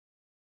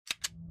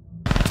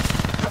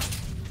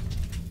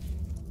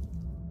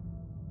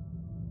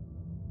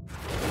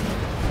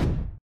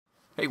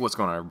Hey, what's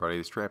going on, everybody?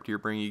 It's Trapped here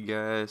bringing you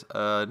guys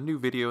a new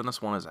video, and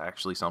this one is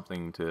actually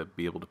something to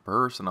be able to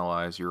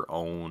personalize your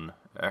own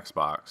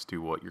Xbox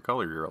to what your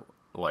color you're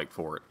like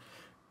for it.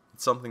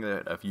 It's something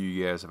that a few of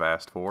you guys have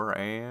asked for,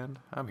 and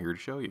I'm here to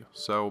show you.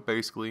 So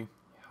basically,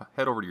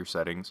 head over to your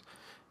settings,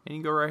 and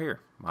you can go right here,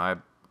 my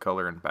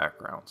color and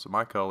background. So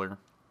my color,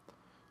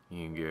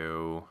 you can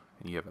go,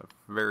 and you have a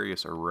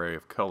various array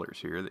of colors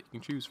here that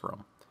you can choose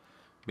from.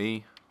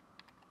 Me,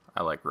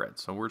 I like red,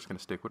 so we're just going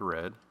to stick with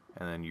red.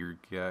 And then you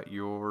got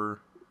you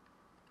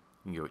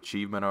can go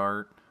achievement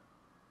art.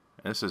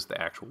 And this is the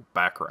actual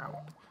background.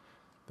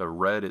 The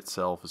red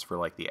itself is for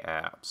like the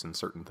apps and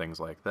certain things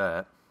like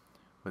that.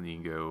 But then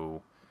you can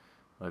go,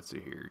 let's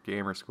see here,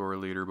 gamer score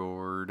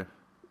leaderboard. You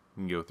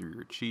can go through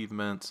your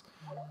achievements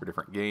for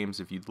different games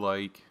if you'd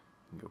like.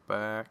 You can go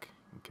back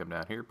and come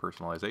down here,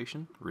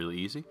 personalization, really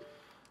easy.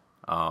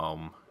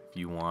 If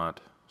you want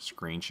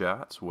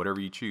screenshots,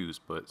 whatever you choose,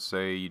 but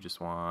say you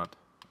just want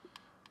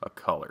a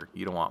color.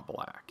 You don't want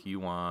black. You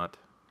want,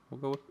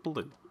 we'll go with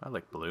blue. I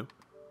like blue.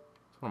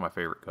 It's one of my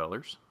favorite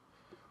colors.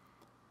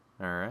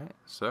 Alright,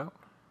 so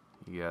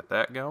you got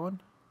that going,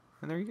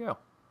 and there you go.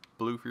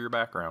 Blue for your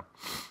background.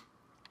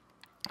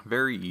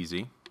 Very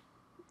easy.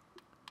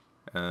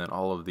 And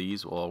all of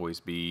these will always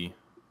be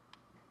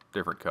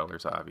different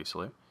colors,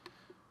 obviously.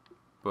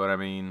 But I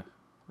mean,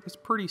 it's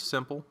pretty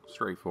simple,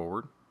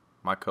 straightforward.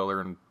 My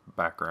color and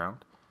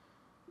background.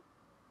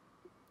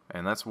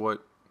 And that's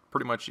what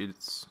pretty much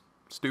it's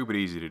stupid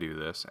easy to do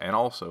this. And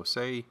also,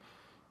 say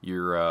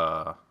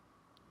you're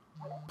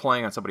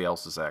playing on somebody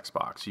else's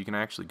Xbox, you can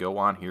actually go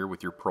on here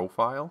with your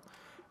profile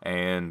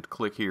and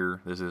click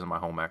here. This is my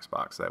home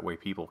Xbox. That way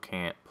people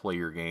can't play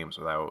your games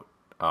without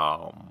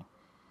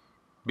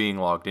being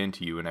logged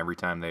into you, and every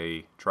time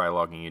they try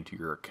logging into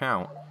your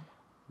account,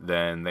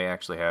 then they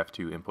actually have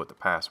to input the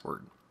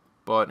password.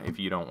 But if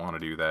you don't want to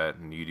do that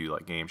and you do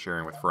like game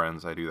sharing with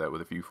friends, I do that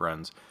with a few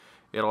friends,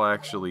 it'll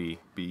actually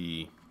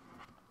be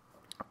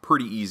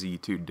pretty easy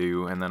to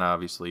do. And then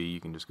obviously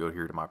you can just go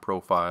here to my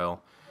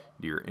profile,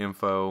 do your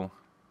info,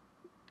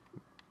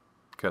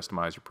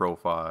 customize your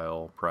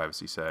profile,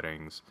 privacy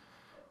settings,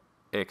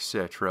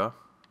 etc.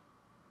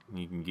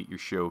 You can get your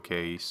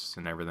showcase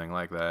and everything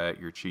like that,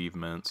 your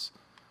achievements,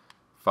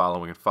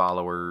 following and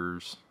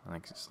followers. I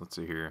think, let's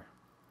see here,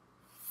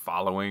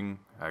 following,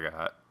 I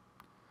got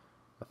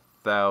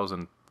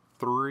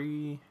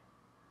 1,003,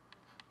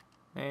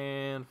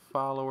 and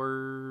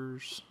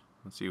followers,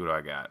 let's see what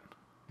I got.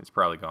 It's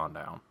probably gone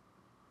down.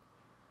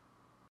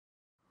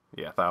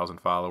 Yeah, 1,000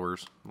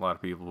 followers. A lot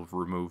of people have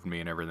removed me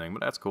and everything,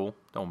 but that's cool.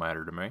 Don't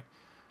matter to me.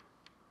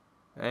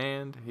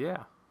 And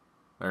yeah,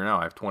 there now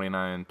I have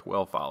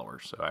 2912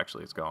 followers, so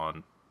actually it's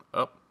gone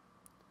up.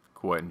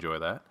 Quite enjoy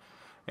that.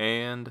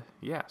 And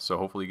yeah, so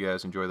hopefully you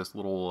guys enjoy this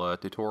little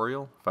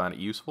tutorial, find it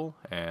useful,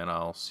 and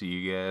I'll see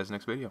you guys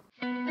next video.